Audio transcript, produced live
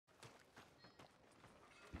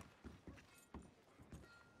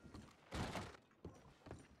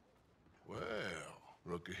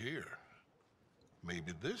looky here.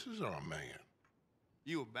 Maybe this is our man.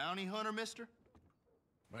 You a bounty hunter, mister?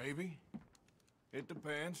 Maybe. It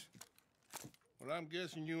depends. Well, I'm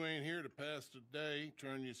guessing you ain't here to pass the day,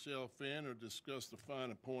 turn yourself in, or discuss the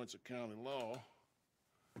finer points of county law.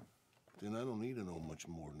 Then I don't need to know much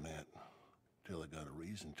more than that, till I got a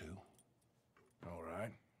reason to. All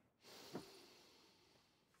right.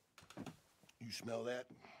 You smell that?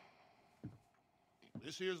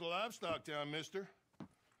 This here's a livestock town, mister.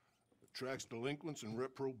 Attracts delinquents and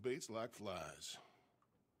reprobates like flies.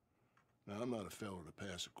 Now, I'm not a fellow to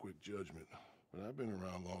pass a quick judgment, but I've been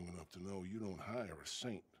around long enough to know you don't hire a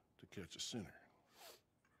saint to catch a sinner.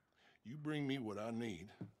 You bring me what I need,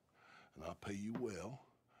 and I'll pay you well,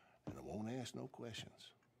 and I won't ask no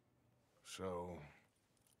questions. So,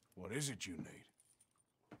 what is it you need?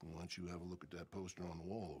 Why don't you have a look at that poster on the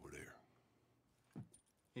wall over there?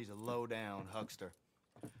 He's a low-down huckster.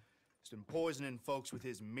 He's been poisoning folks with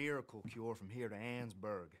his miracle cure from here to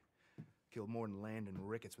Annesburg. Killed more than Landon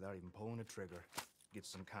Ricketts without even pulling a trigger. Gets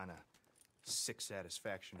some kind of sick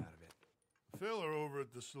satisfaction out of it. The fella over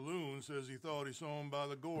at the saloon says he thought he saw him by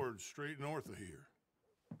the gorge straight north of here.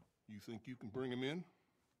 You think you can bring him in?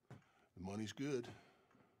 The money's good.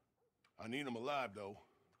 I need him alive, though.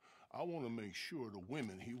 I want to make sure the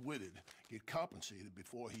women he witted get compensated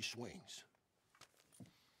before he swings.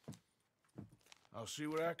 I'll see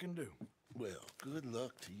what I can do. Well, good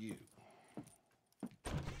luck to you.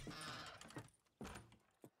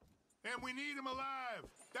 And we need him alive.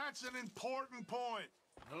 That's an important point.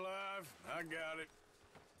 Alive, I got it.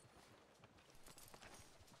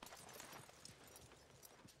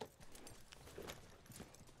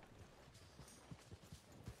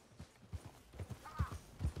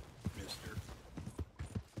 Mister.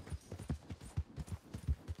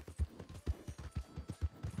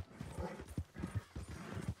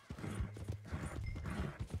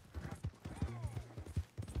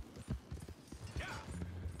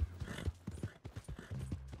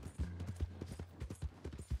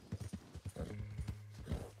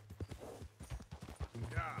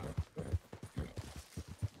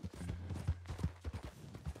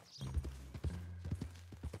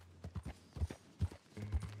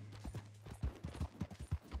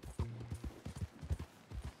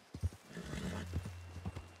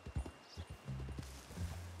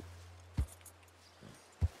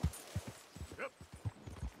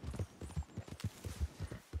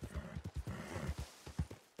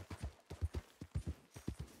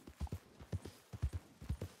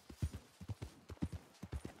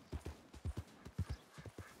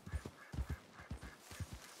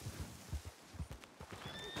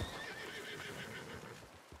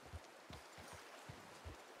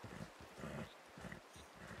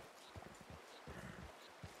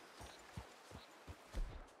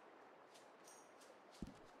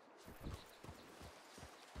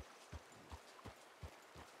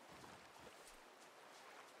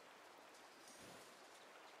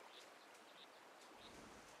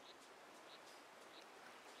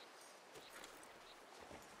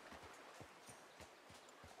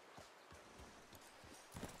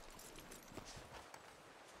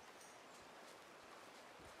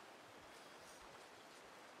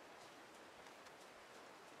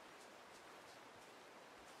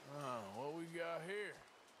 What we got here?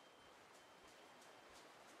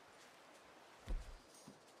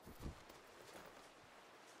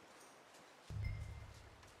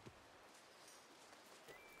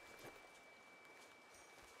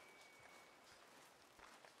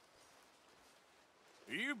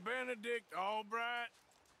 Are you Benedict Albright?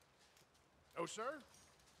 Oh, sir?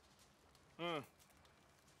 Huh.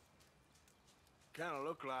 Kinda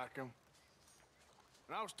look like him.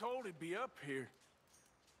 And I was told he'd be up here.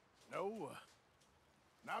 No,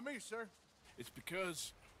 not me, sir. It's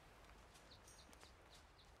because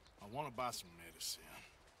I want to buy some medicine.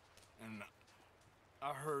 And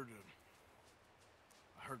I heard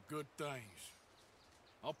good things.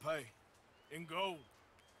 I'll pay in gold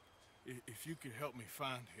if you could help me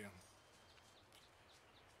find him.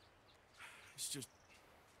 It's just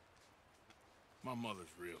my mother's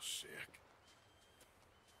real sick.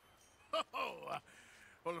 Oh,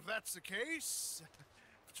 well, if that's the case,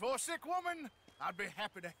 if it's for a sick woman, I'd be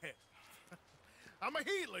happy to help. I'm a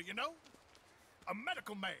healer, you know? A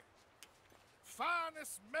medical man.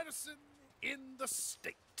 Finest medicine in the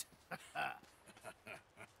state.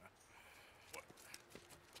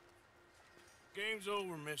 Game's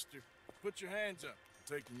over, mister. Put your hands up.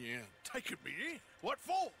 I'm taking you in. Taking me in? What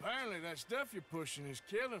for? Apparently that stuff you're pushing is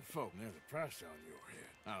killing folk. There's a price on your head.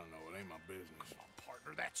 I don't know. It ain't my business. Come on,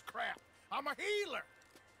 partner. That's crap. I'm a healer.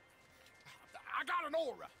 I got an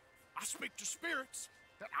aura. I speak to spirits.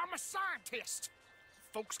 that I'm a scientist.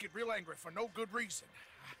 Folks get real angry for no good reason.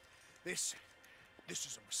 This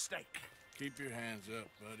is a mistake. Keep your hands up,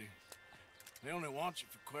 buddy. They only want you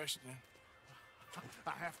for questioning.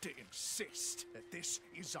 I have to insist that this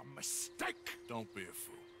is a mistake. Don't be a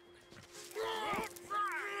fool.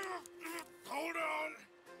 Hold on.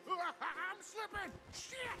 I'm slipping.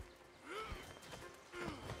 Shit.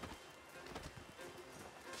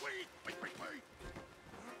 Wait.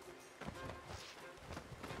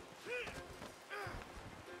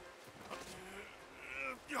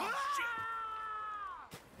 Oh, shit.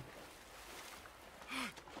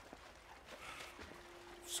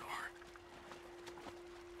 Sorry.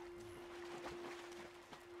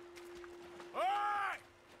 Hey!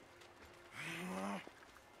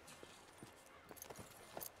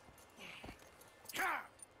 God!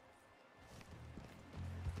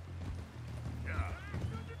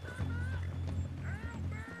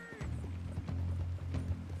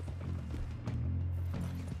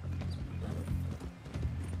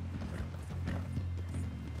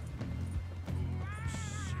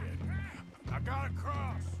 I gotta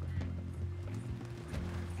cross.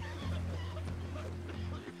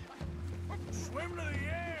 Swim to the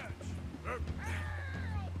edge.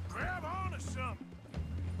 Grab onto something.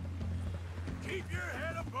 Keep your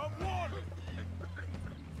head above water.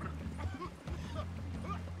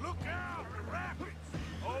 Look out, the rapids.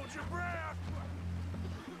 Hold your breath.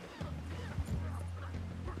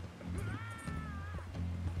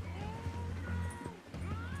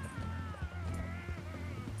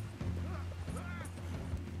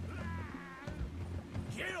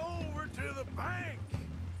 Get over to the bank!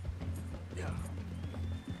 Yeah.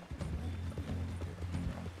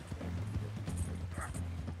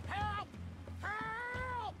 Help!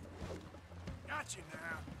 Help! Got you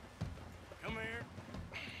now. Come here.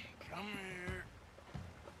 Come here.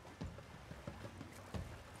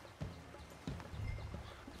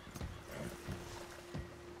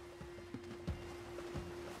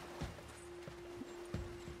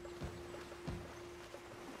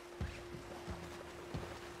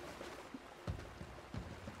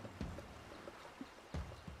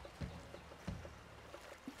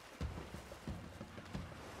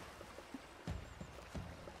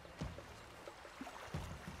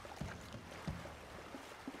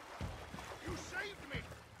 You saved me!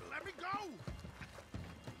 Let me go!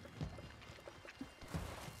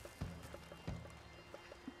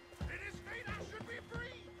 It is fate I should be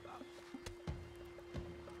free!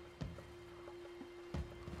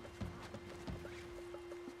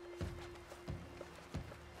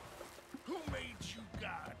 Who made you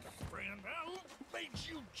God, friend? Who made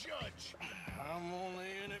you judge? I'm only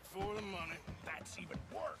in it for the money. That's even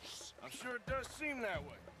worse. I'm sure it does seem that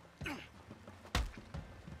way.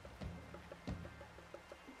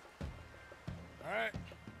 All right,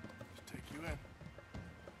 let's take you in.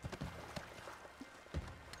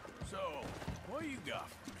 So, what you got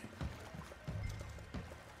for me?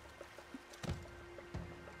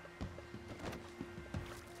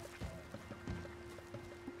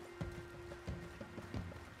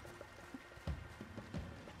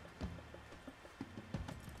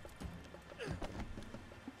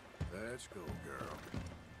 Let's go, girl.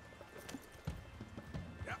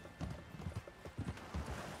 Yeah.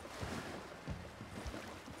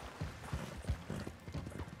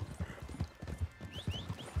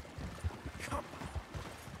 Come on.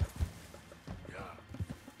 Yeah.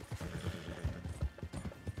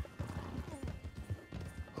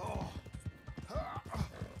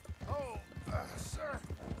 Sir,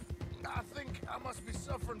 I think I must be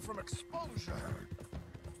suffering from exposure.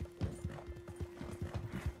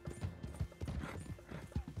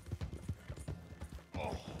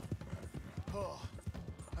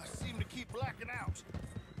 I seem to keep blacking out.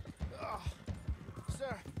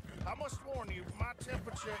 Sir, I must warn you, my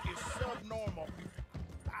temperature is subnormal.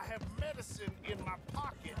 I have medicine in my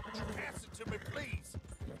pocket. Would you pass it to me, please?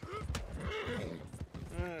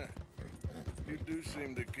 You do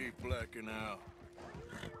seem to keep blacking out.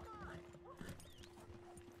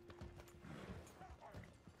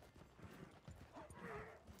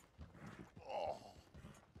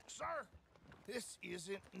 Sir, this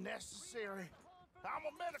isn't necessary. I'm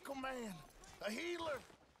a medical man, a healer.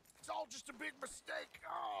 It's all just a big mistake.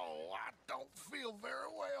 Oh, I don't feel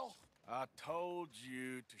very well. I told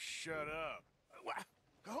you to shut up.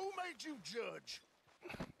 Who made you judge?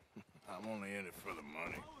 I'm only in it for the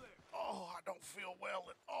money. Oh, I don't feel well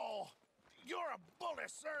at all. You're a bully,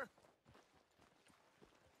 sir.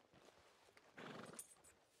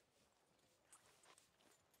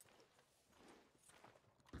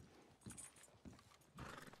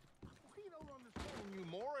 He don't understand you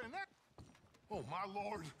more, and that... Oh, Oh, my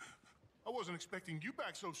lord. I wasn't expecting you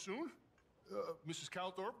back so soon. Mrs.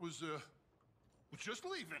 Calthorpe was just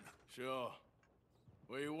leaving. Sure.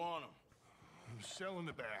 Where you want him? Cell in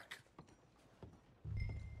the back.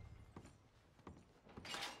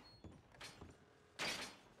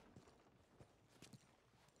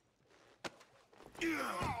 There's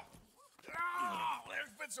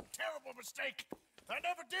been some terrible mistake. I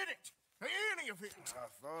never did it. Any of it. I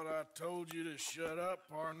thought I told you to shut up,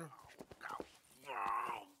 partner.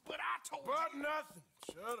 But I told you. But nothing.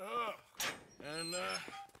 Shut up. And,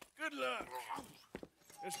 good luck.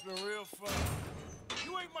 It's been real fun.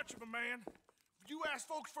 You ain't much of a man. You ask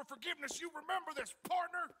folks for forgiveness, you remember this,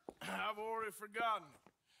 partner? I've already forgotten.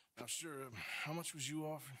 Now, sure, how much was you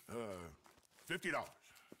offering? $50.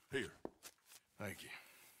 Here. Thank you.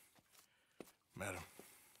 Madam.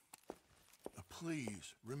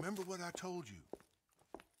 Please, remember what I told you.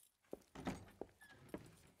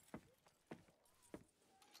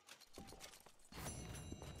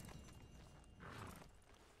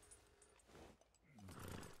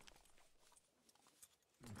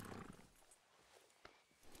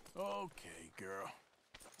 Okay, girl.